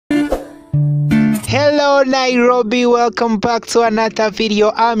Hello Nairobi, welcome back to another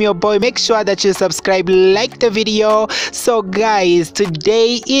video. I'm your boy. Make sure that you subscribe, like the video. So guys,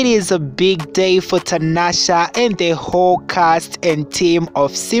 today it is a big day for Tanasha and the whole cast and team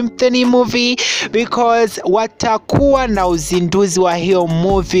of Symphony movie, because watakuwa na uzinduzi wa hiyo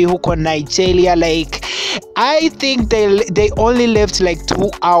movie huko Nigeria. Like I think they only left like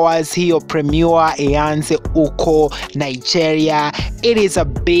 2 hours hiyo premiere ianze huko Nigeria. It is a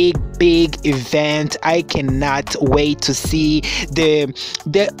big event. I cannot wait to see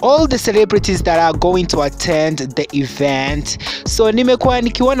all the celebrities that are going to attend the event. So nimekuwa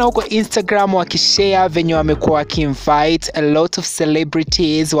nikiona huko Instagram wakishare venye wamekuwa wakiinvite a lot of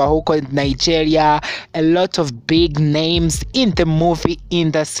celebrities wa huko Nigeria, a lot of big names in the movie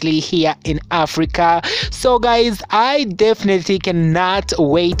industry here in Africa. So guys, I definitely cannot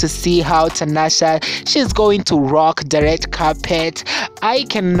wait to see how Tanasha, she's going to rock the red carpet. I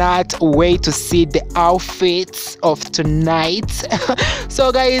cannot wait to see the outfits of tonight.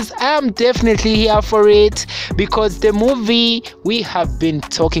 So guys, I am definitely here for it, because the movie, we have been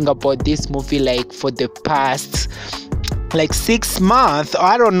talking about this movie like for the past like 6 months, or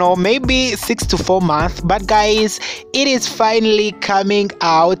I don't know, maybe 6 to 4 months. But guys, it is finally coming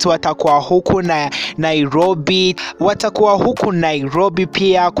out. Watakuwa huku na Nairobi,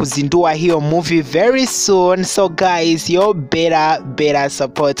 pia kuzindua hiyo movie very soon. So guys, you better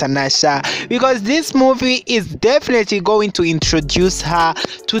support Tanasha, because this movie is definitely going to introduce her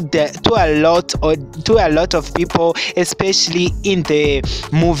to a lot of people, especially in the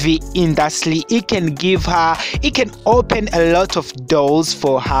movie industry. It can open a lot of doors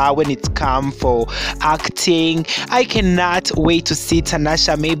for her when it comes for acting. I cannot wait to see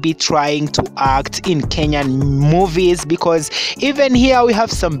Tanasha maybe trying to act in Kenyan movies, because even here we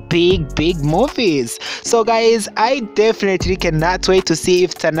have some big movies. So guys, I definitely cannot wait to see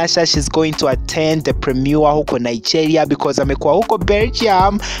if Tanasha, she's going to attend the premiere huko Nigeria, because amekuwa huko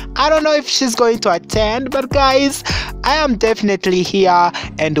Belgium. I don't know if she's going to attend, but guys, I am definitely here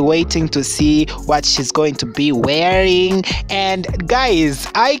and waiting to see what she's going to be wearing. And guys,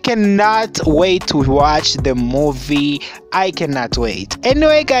 I cannot wait to watch the movie. I cannot wait.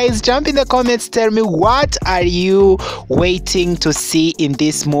 Anyway guys, jump in the comments, tell me what are you waiting to see in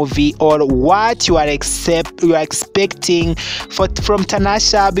this movie, or what you are expecting from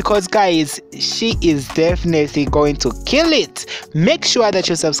Tanasha, because guys, she is definitely going to kill it. Make sure that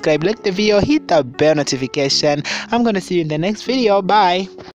you subscribe, like the video, hit the bell notification. I'm gonna see you in the next video. Bye.